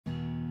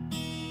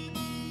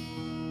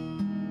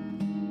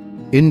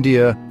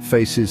India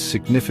faces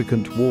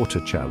significant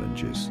water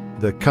challenges.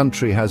 The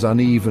country has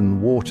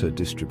uneven water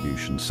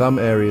distribution. Some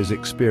areas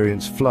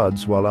experience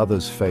floods while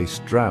others face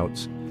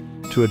droughts.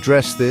 To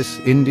address this,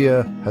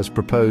 India has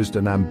proposed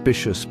an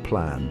ambitious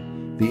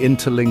plan, the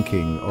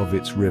interlinking of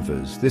its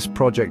rivers. This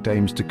project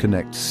aims to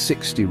connect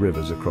 60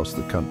 rivers across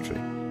the country.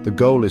 The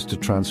goal is to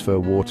transfer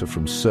water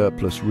from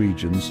surplus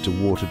regions to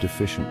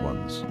water-deficient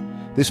ones.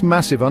 This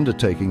massive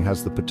undertaking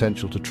has the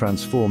potential to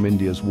transform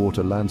India's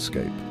water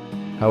landscape.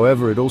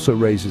 However, it also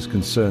raises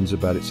concerns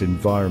about its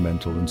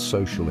environmental and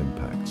social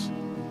impacts.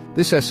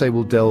 This essay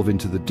will delve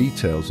into the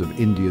details of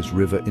India's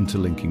river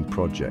interlinking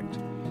project.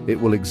 It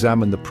will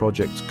examine the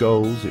project's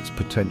goals, its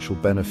potential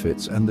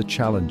benefits, and the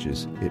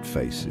challenges it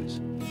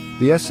faces.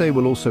 The essay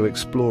will also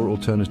explore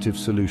alternative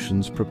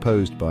solutions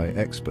proposed by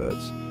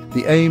experts.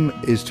 The aim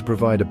is to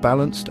provide a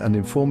balanced and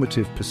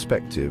informative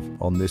perspective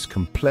on this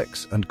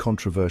complex and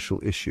controversial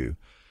issue.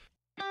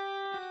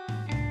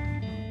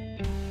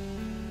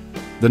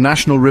 The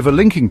National River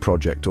Linking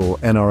Project, or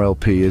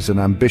NRLP, is an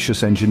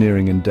ambitious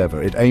engineering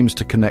endeavour. It aims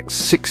to connect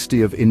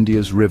 60 of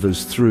India's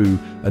rivers through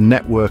a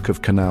network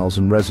of canals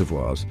and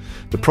reservoirs.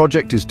 The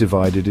project is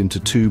divided into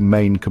two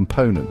main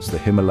components, the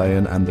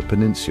Himalayan and the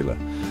Peninsular.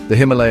 The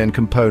Himalayan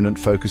component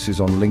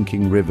focuses on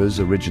linking rivers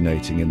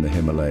originating in the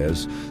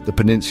Himalayas. The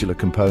Peninsular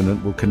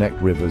component will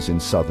connect rivers in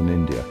southern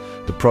India.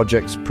 The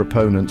project's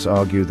proponents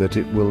argue that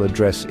it will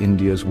address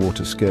India's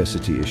water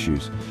scarcity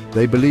issues.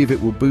 They believe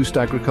it will boost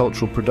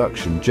agricultural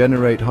production,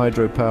 generate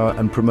hydropower,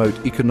 and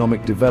promote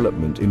economic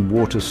development in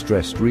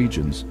water-stressed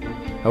regions.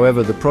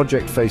 However, the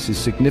project faces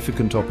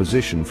significant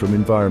opposition from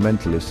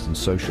environmentalists and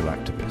social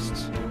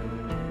activists.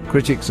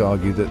 Critics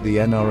argue that the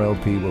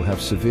NRLP will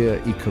have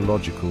severe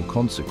ecological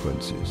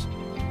consequences.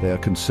 They are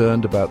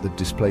concerned about the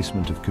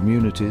displacement of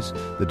communities,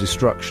 the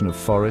destruction of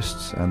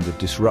forests, and the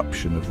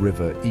disruption of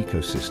river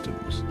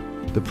ecosystems.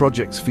 The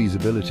project's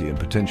feasibility and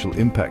potential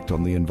impact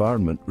on the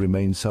environment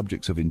remain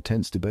subjects of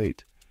intense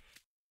debate.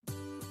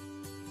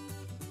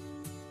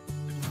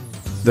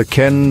 The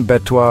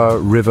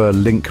Ken-Betwa River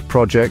Link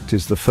project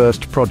is the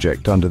first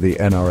project under the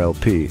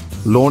NRLP.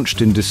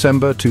 Launched in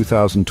December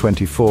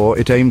 2024,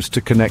 it aims to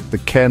connect the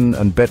Ken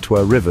and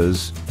Betwa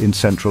rivers in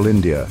central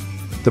India.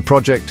 The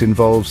project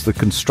involves the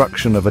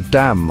construction of a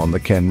dam on the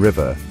Ken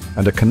River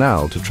and a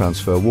canal to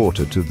transfer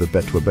water to the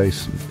Betwa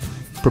Basin.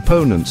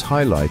 Proponents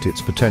highlight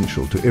its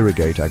potential to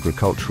irrigate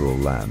agricultural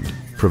land,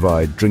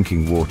 provide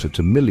drinking water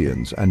to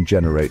millions, and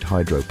generate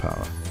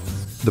hydropower.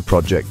 The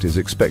project is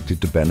expected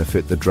to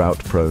benefit the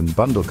drought-prone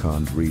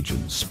Bundelkhand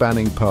region,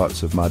 spanning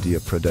parts of Madhya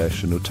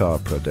Pradesh and Uttar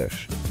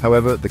Pradesh.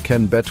 However, the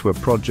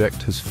Ken-Betwa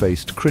project has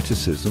faced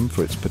criticism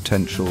for its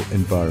potential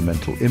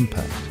environmental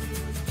impact.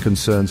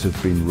 Concerns have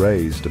been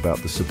raised about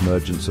the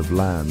submergence of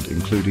land,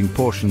 including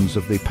portions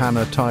of the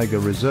Panna Tiger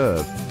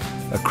Reserve,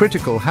 a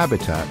critical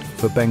habitat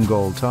for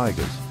Bengal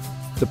tigers.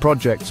 The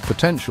project's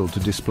potential to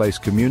displace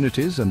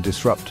communities and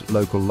disrupt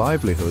local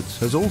livelihoods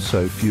has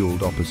also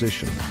fueled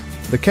opposition.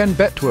 The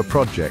Ken-Betwa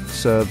project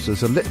serves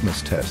as a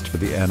litmus test for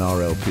the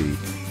NRLP,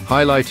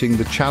 highlighting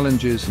the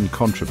challenges and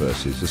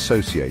controversies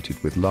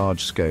associated with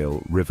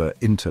large-scale river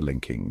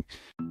interlinking.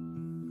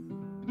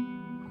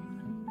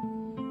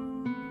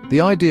 The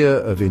idea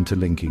of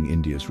interlinking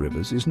India's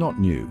rivers is not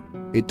new.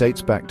 It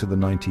dates back to the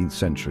 19th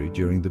century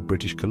during the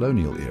British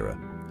colonial era.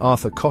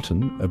 Arthur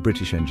Cotton, a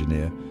British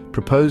engineer,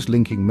 proposed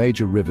linking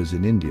major rivers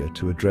in India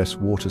to address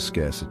water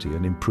scarcity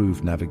and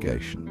improve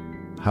navigation.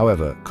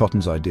 However,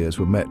 Cotton's ideas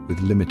were met with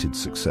limited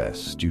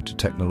success due to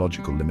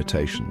technological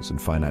limitations and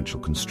financial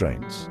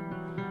constraints.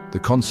 The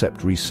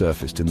concept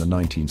resurfaced in the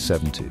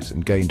 1970s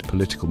and gained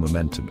political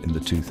momentum in the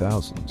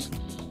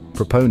 2000s.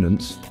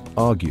 Proponents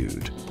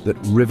argued that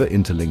river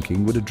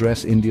interlinking would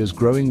address India's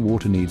growing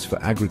water needs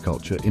for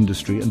agriculture,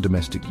 industry, and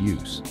domestic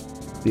use.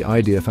 The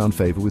idea found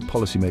favour with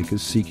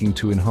policymakers seeking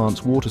to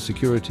enhance water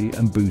security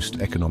and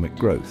boost economic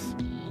growth.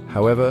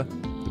 However,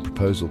 the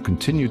proposal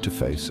continued to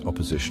face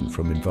opposition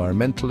from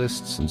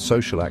environmentalists and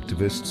social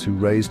activists who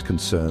raised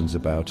concerns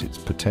about its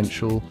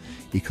potential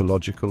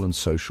ecological and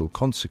social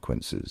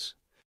consequences.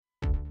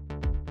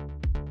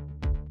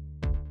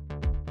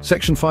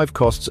 Section 5: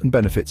 Costs and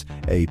Benefits,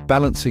 a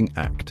balancing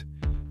act.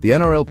 The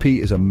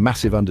NRLP is a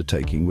massive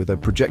undertaking with a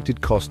projected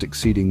cost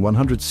exceeding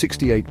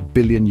 $168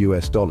 billion.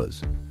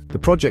 The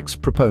project's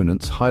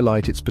proponents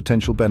highlight its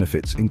potential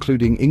benefits,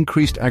 including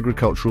increased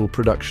agricultural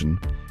production,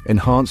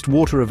 enhanced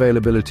water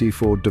availability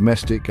for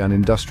domestic and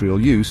industrial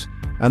use,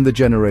 and the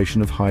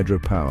generation of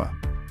hydropower.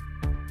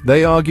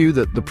 They argue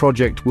that the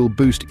project will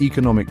boost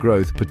economic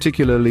growth,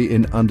 particularly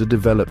in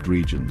underdeveloped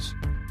regions.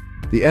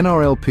 The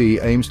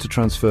NRLP aims to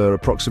transfer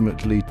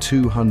approximately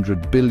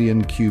 200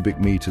 billion cubic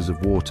meters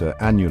of water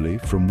annually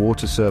from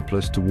water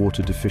surplus to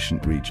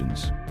water-deficient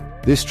regions.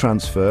 This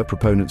transfer,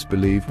 proponents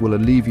believe, will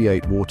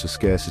alleviate water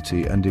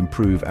scarcity and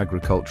improve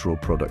agricultural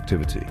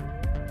productivity.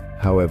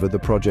 However, the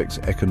project's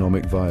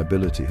economic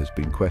viability has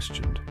been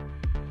questioned.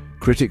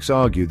 Critics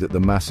argue that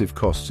the massive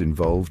costs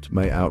involved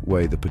may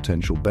outweigh the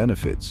potential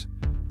benefits.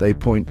 They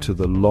point to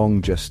the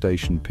long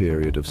gestation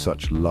period of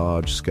such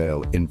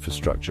large-scale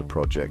infrastructure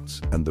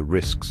projects and the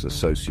risks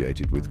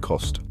associated with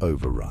cost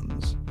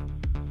overruns.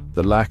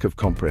 The lack of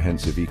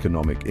comprehensive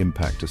economic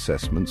impact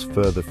assessments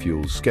further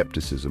fuels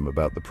skepticism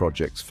about the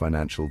project's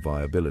financial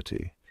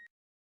viability.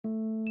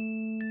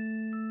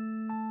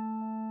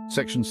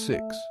 Section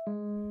 6.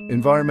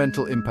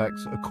 Environmental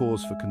impacts a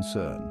cause for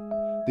concern.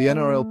 The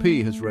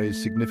NRLP has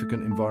raised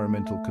significant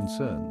environmental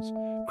concerns.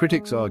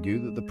 Critics argue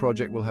that the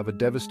project will have a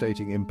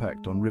devastating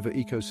impact on river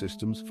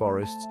ecosystems,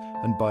 forests,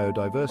 and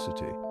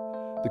biodiversity.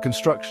 The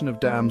construction of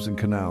dams and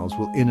canals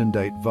will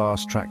inundate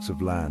vast tracts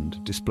of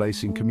land,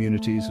 displacing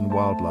communities and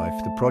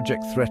wildlife. The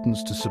project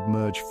threatens to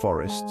submerge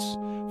forests,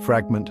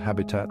 fragment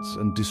habitats,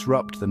 and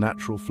disrupt the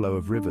natural flow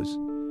of rivers.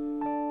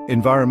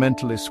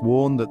 Environmentalists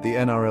warn that the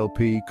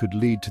NRLP could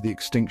lead to the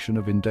extinction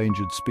of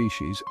endangered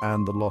species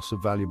and the loss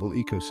of valuable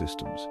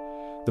ecosystems.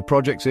 The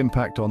project's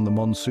impact on the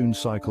monsoon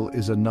cycle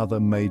is another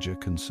major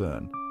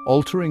concern.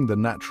 Altering the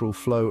natural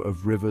flow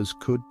of rivers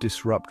could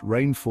disrupt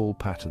rainfall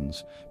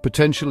patterns,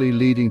 potentially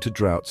leading to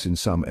droughts in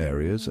some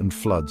areas and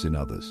floods in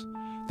others.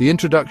 The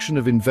introduction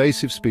of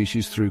invasive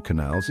species through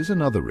canals is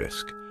another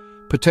risk,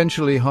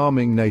 potentially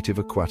harming native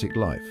aquatic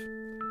life.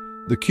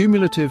 The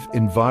cumulative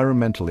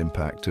environmental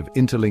impact of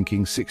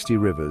interlinking 60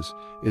 rivers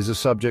is a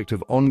subject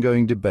of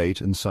ongoing debate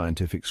and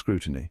scientific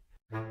scrutiny.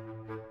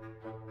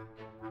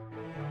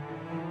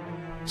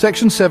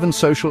 Section 7.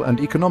 Social and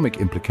economic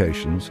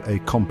implications, a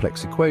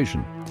complex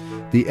equation.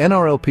 The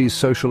NRLP's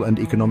social and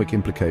economic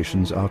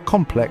implications are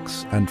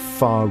complex and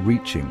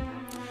far-reaching.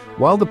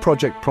 While the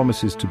project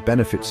promises to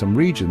benefit some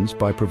regions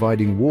by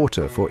providing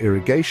water for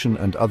irrigation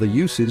and other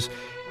uses,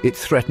 it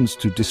threatens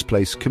to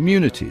displace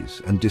communities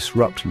and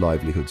disrupt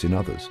livelihoods in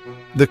others.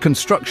 The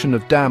construction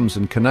of dams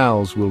and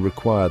canals will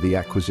require the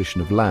acquisition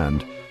of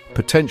land,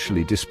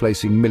 potentially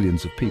displacing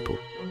millions of people.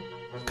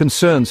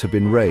 Concerns have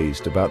been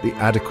raised about the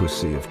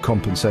adequacy of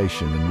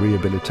compensation and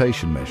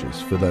rehabilitation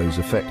measures for those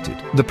affected.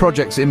 The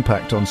project's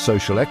impact on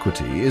social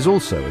equity is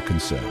also a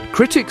concern.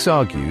 Critics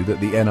argue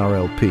that the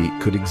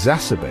NRLP could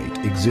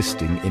exacerbate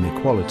existing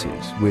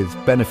inequalities,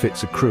 with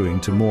benefits accruing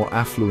to more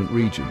affluent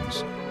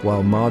regions,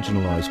 while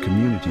marginalized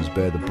communities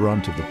bear the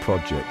brunt of the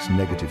project's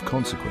negative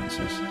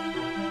consequences.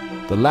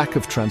 The lack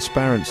of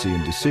transparency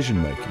in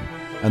decision-making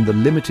and the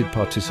limited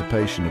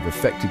participation of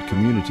affected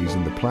communities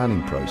in the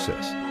planning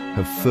process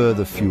have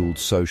further fueled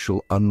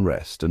social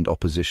unrest and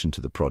opposition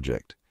to the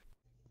project.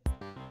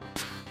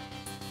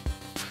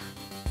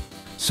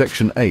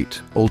 Section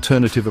 8.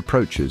 Alternative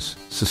approaches,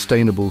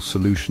 sustainable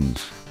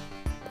solutions.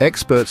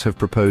 Experts have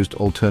proposed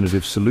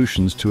alternative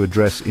solutions to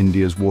address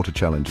India's water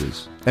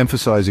challenges,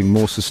 emphasizing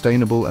more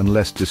sustainable and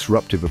less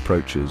disruptive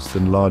approaches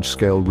than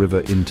large-scale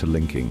river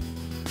interlinking.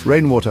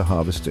 Rainwater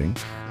harvesting,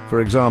 for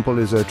example,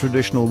 is a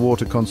traditional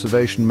water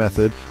conservation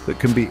method that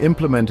can be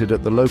implemented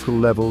at the local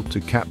level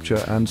to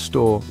capture and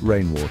store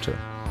rainwater.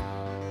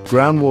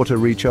 Groundwater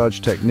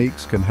recharge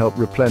techniques can help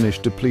replenish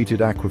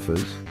depleted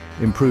aquifers,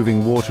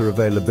 improving water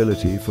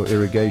availability for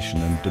irrigation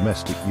and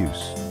domestic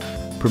use.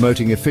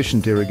 Promoting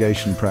efficient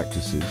irrigation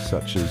practices,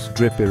 such as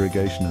drip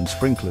irrigation and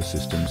sprinkler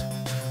systems,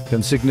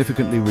 can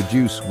significantly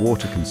reduce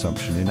water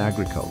consumption in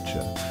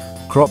agriculture.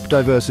 Crop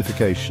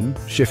diversification,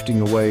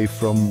 shifting away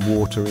from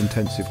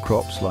water-intensive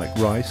crops like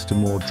rice to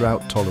more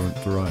drought-tolerant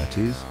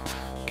varieties,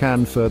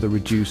 can further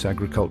reduce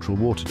agricultural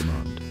water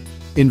demand.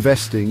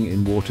 Investing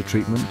in water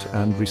treatment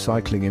and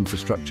recycling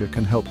infrastructure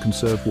can help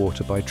conserve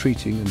water by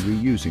treating and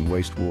reusing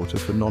wastewater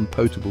for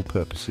non-potable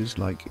purposes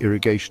like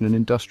irrigation and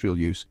industrial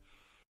use.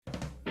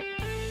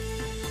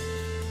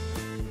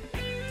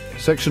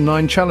 Section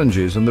 9.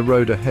 Challenges and the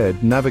road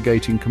ahead,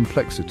 navigating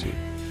complexity.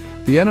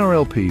 The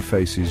NRLP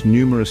faces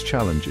numerous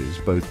challenges,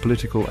 both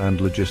political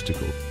and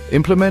logistical.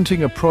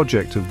 Implementing a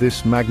project of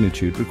this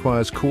magnitude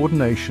requires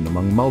coordination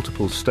among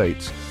multiple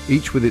states,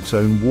 each with its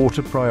own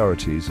water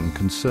priorities and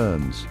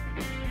concerns.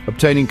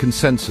 Obtaining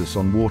consensus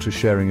on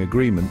water-sharing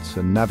agreements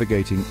and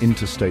navigating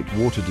interstate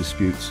water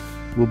disputes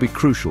will be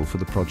crucial for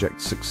the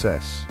project's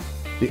success.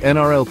 The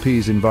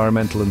NRLP's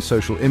environmental and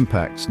social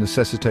impacts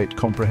necessitate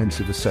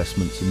comprehensive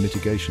assessments and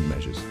mitigation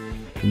measures.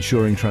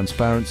 Ensuring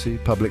transparency,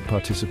 public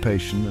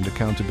participation, and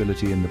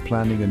accountability in the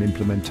planning and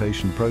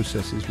implementation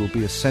processes will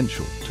be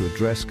essential to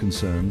address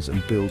concerns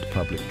and build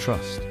public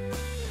trust.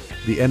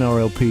 The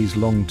NRLP's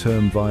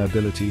long-term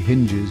viability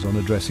hinges on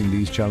addressing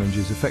these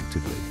challenges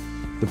effectively.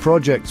 The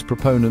project's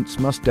proponents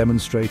must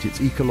demonstrate its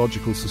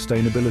ecological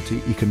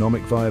sustainability,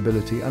 economic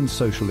viability, and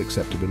social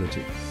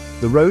acceptability.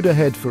 The road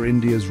ahead for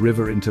India's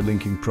river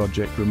interlinking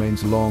project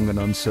remains long and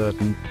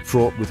uncertain,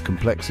 fraught with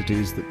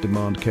complexities that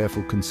demand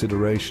careful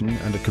consideration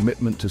and a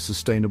commitment to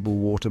sustainable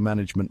water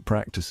management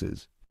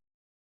practices.